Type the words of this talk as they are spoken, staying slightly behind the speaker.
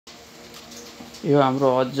यो हाम्रो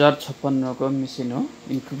 1056 को मेसिन हो,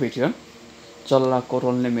 इन्क्युबेटर चल्ला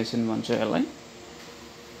कोरोल्ने मेसिन भन्छ यसलाई।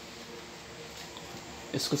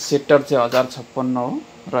 यसको सेटर चाहिँ 1056 हो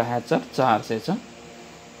र ह्याचर 400 छ।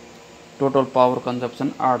 टोटल पावर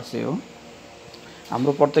कन्जम्पसन 800 हो।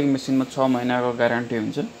 हाम्रो प्रत्येक मेसिनमा 6 महिनाको ग्यारेन्टी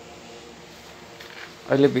हुन्छ।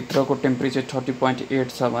 अहिले भित्रको टेम्परेचर 30.8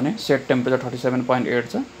 छ भने सेट टेम्परेचर 37.8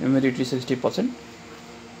 छ, ह्युमिडिटी 60%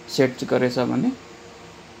 सेट गरेछ भने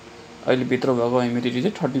अहिले भित्र भएको ह्युमिडिटी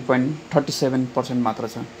चाहिँ 30.37% मात्र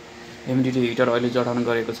छ। ह्युमिडिटी हिटर अहिले जडान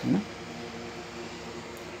गरेको छैन।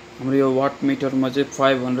 हाम्रो यो वाट मिटरमा चाहिँ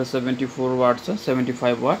 574 वाट छ,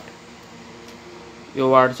 75 वाट। यो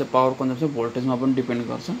वाट चाहिँ पावर कन्जम्पसन भोल्टेजमा पनि डिपेन्ड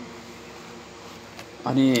गर्छ।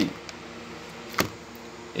 अनि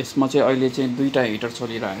यसमा चाहिँ अहिले चाहिँ दुईटा हिटर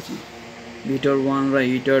चलिरहेको छ, हिटर 1 र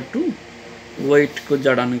हिटर 2 वेटको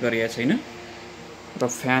जडान गरिएको छैन र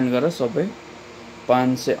फ्यान गरेर सबै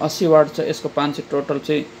 580 वाट छ। यसको 500 टोटल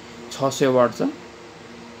चाहिँ 600 वाट छ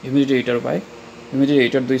ह्युमिडिटी हिटर बाहेक। ह्युमिडिटी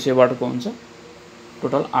हिटर 200 वाटको हुन्छ,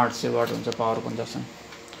 टोटल 800 वाट हुन्छ पावर कन्जम्पसन।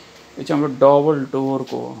 यो चाहिँ हाम्रो डबल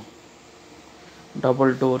डोरको हो, डबल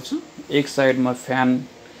डोर छ। एक साइडमा फ्यान,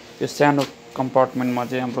 यो सानो कम्पार्टमेन्टमा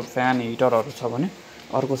चाहिँ हाम्रो फ्यान हिटरहरू छ भने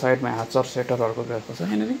अर्को साइडमा ह्याचर सेटरहरूको व्यवस्था छ।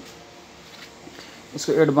 यहाँनिर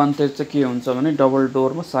यसको एडभान्टेज चाहिँ के हुन्छ भने डबल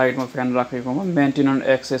डोरमा साइडमा फ्यान राखेकोमा मेन्टेनेन्स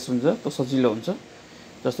एक्सेस हुन्छ, त्यो सजिलो हुन्छ।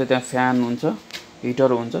 जस्तै त्यहाँ फ्यान हुन्छ,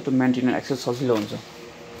 हिटर हुन्छ, त्यो मेन्टेनेन्स एक्सेस सजिलो हुन्छ।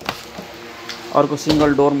 अर्को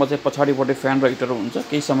सिंगल डोरमा चाहिँ पछाडिपट्टि फ्यान र हिटर हुन्छ।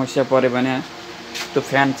 केही समस्या पऱ्यो भने त्यो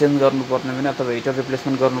फ्यान चेन्ज गर्नुपर्ने भने अथवा हिटर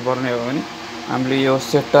रिप्लेसमेन्ट गर्नुपर्ने हो भने हामीले यो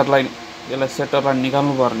यसलाई सेटरलाई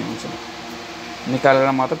निकाल्नुपर्ने हुन्छ।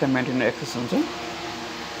 निकालेर मात्र त्यहाँ मेन्टेनेन्स एक्सेस हुन्छ।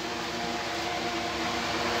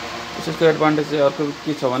 यसको एडभान्टेज चाहिँ अर्को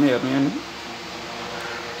के छ भने हेर्नु, यहाँ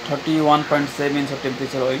 31.7 छ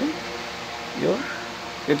टेम्परेचर अहिले। यो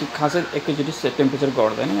त्यति खासै एकैचोटि टेम्परेचर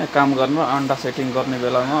घट्दैन। यहाँ काम गर्न अन्डा सेटिङ गर्ने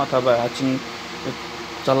बेलामा अथवा ह्याचिङ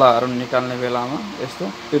चल्लाहरू निकाल्ने बेलामा यस्तो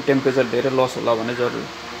त्यो टेम्परेचर धेरै लस होला भने जरुरी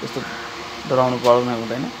त्यस्तो डराउनु पर्ने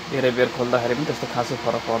हुँदैन। धेरै बेर खोल्दाखेरि पनि त्यस्तो खासै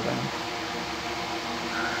फरक पर्दैन।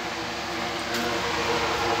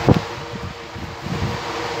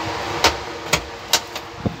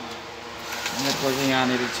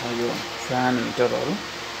 यहाँनिर छ यो फ्यान हिटरहरू।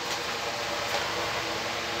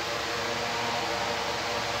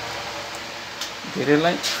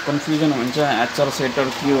 धेरैलाई कन्फ्युजन हुन्छ ह्याचर सेटर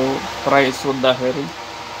के हो, प्राइस सोद्धाखेरि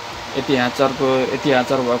यति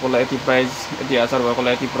ह्याचर भएकोलाई यति प्राइस, यति ह्याचर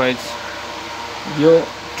भएकोलाई यति प्राइस। यो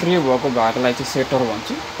ट्रे भएको भागलाई चाहिँ सेटर भन्छ,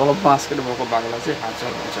 तल बास्केट भएको भागलाई चाहिँ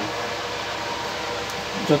ह्याचर भन्छ।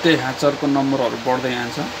 जति ह्याचरको नम्बरहरू बढ्दै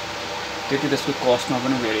जान्छ त्यति त्यसको कस्टमा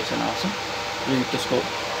पनि भेरिएसन आउँछ। यो त्यसको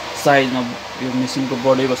साइजमा, यो मेसिनको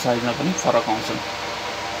बडीको साइजमा पनि फरक आउँछ।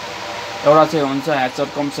 एउटा चाहिँ हुन्छ ह्याचर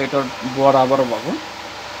कम सेटर बराबर भएको,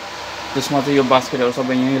 त्यसमा चाहिँ यो बास्केटहरू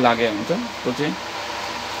सबै यहीँ लागे हुन्छ, त्यो चाहिँ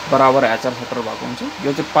बराबर ह्याचर सेटर भएको हुन्छ।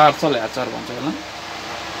 यो चाहिँ पार्सल ह्याचर भन्छ यसलाई।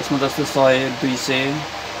 यसमा जस्तै 100, 200,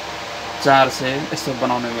 400 यस्तो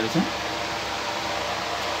बनाउन मिल्छ।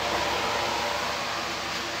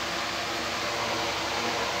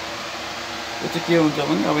 यो चाहिँ के हुन्छ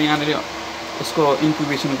भने अब यहाँनिर यसको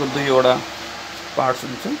इन्क्युबेसनको दुईवटा पार्ट्स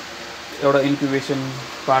हुन्छ। एउटा इन्क्युबेसन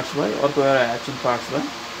पार्ट्स भयो, अर्को एउटा ह्याचिङ पार्ट्स भयो।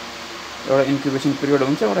 एउटा इन्क्युबेसन पिरियड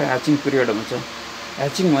हुन्छ, एउटा ह्याचिङ पिरियड हुन्छ।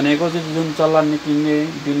 ह्याचिङ भनेको चाहिँ जुन चल्ला निक्लिने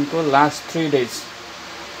दिनको लास्ट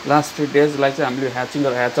 3 डेजलाई चाहिँ हामीले ह्याचिङ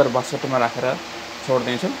र ह्याचर बास्केटमा राखेर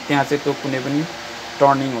छोडिदिन्छौँ। त्यहाँ चाहिँ त्यो कुनै पनि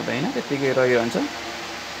टर्निङ हुँदैन, त्यतिकै रहिरहन्छ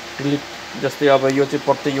डिलिट। जस्तै अब यो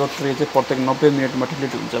चाहिँ यो ट्रे चाहिँ प्रत्येक 90 मिनटमा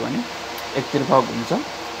डिलिट हुन्छ भने एकतिर्फा घुम्छ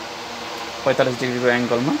 45 डिग्रीको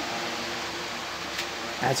एङ्गलमा।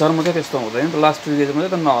 ह्याचरमा चाहिँ त्यस्तो हुँदैन, लास्ट 3 डेजमा चाहिँ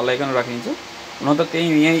त नहलाइकन राखिन्छ। हुन त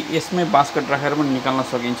यहीँ यसमै बास्केट राखेर पनि निकाल्न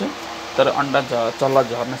सकिन्छ, तर अन्डा चल्ला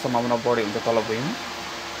झर्ने सम्भावना बढी हुन्छ तल भुइँमा।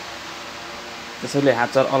 त्यसैले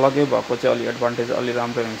ह्याचर अलग्गै भएको चाहिँ अलि एडभान्टेज अलि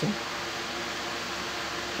राम्रै हुन्छ।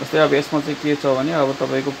 जस्तै अब यसमा चाहिँ के छ भने अब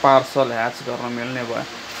तपाईँको पार्सल ह्याच गर्न मिल्ने भयो।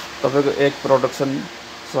 तपाईँको एक प्रोडक्सन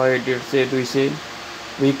 100, 150, 200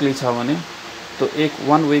 विकली छ भने त्यो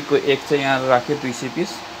 1 विकको एक चाहिँ यहाँ राख्यो 200 पिस।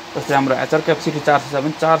 जस्तै हाम्रो ह्याचर क्यापेसिटी 400 छ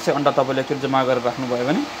भने 400 अन्डा तपाईँले एकचोटि जम्मा गरेर राख्नुभयो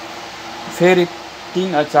भने फेरि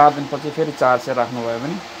 3 वा 4 दिनपछि फेरि 400 राख्नुभयो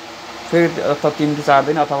भने फेरि अथवा 3 कि 4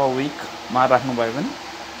 दिन अथवा विकमा राख्नुभयो भने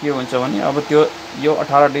के हुन्छ भने अब त्यो यो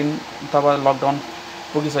 18 दिन अथवा लकडाउन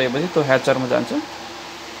पुगिसकेपछि त्यो ह्याचरमा जान्छ।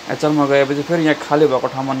 ह्याचरमा गएपछि फेरि यहाँ खाली भएको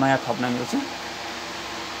ठाउँमा नयाँ थप्न मिल्छ।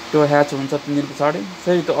 त्यो ह्याच हुन्छ 3 दिन पछाडि।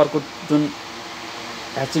 फेरि त्यो अर्को जुन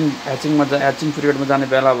ह्याचिङ पिरियडमा जाने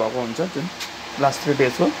बेला भएको हुन्छ जुन लास्ट 3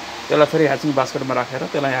 डेजको, त्यसलाई फेरि ह्याचिङ बास्केटमा राखेर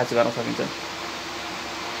त्यसलाई ह्याच गर्न सकिन्छ।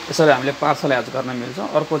 यसरी हामीले पार्सल ह्याच गर्न मिल्छ।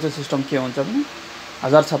 अर्को चाहिँ सिस्टम के हुन्छ भने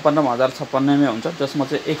 1056 मा 1056 मै हुन्छ, जसमा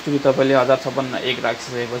चाहिँ एकचोटि तपाईँले 1056 एग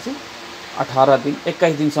राखिसकेपछि 18 दिन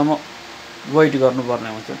 21 दिनसम्म वेट गर्नुपर्ने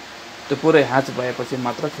हुन्छ। त्यो पुरै ह्याच भएपछि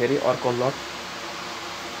मात्र फेरि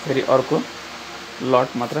अर्को लट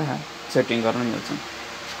मात्र सेटिङ गर्न मिल्छ।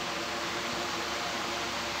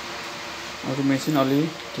 अरू मेसिन अलि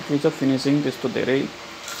ठिकै छ, फिनिसिङ त्यस्तो धेरै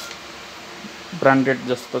ब्रान्डेड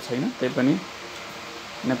जस्तो छैन, त्यही पनि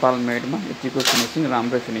नेपाल मेडमा यतिको फिनिसिङ,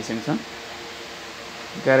 राम्रै फिनिसिङ छ।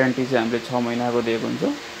 ग्यारेन्टी चाहिँ हामीले 6 महिनाको दिएको हुन्छ।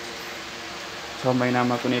 6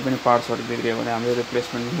 महिनामा कुनै पनि पार्ट्सहरू बिग्रियो भने हामीले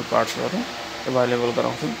रिप्लेसमेन्ट पार्ट्सहरू एभाइलेबल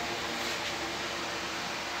गराउँछौँ।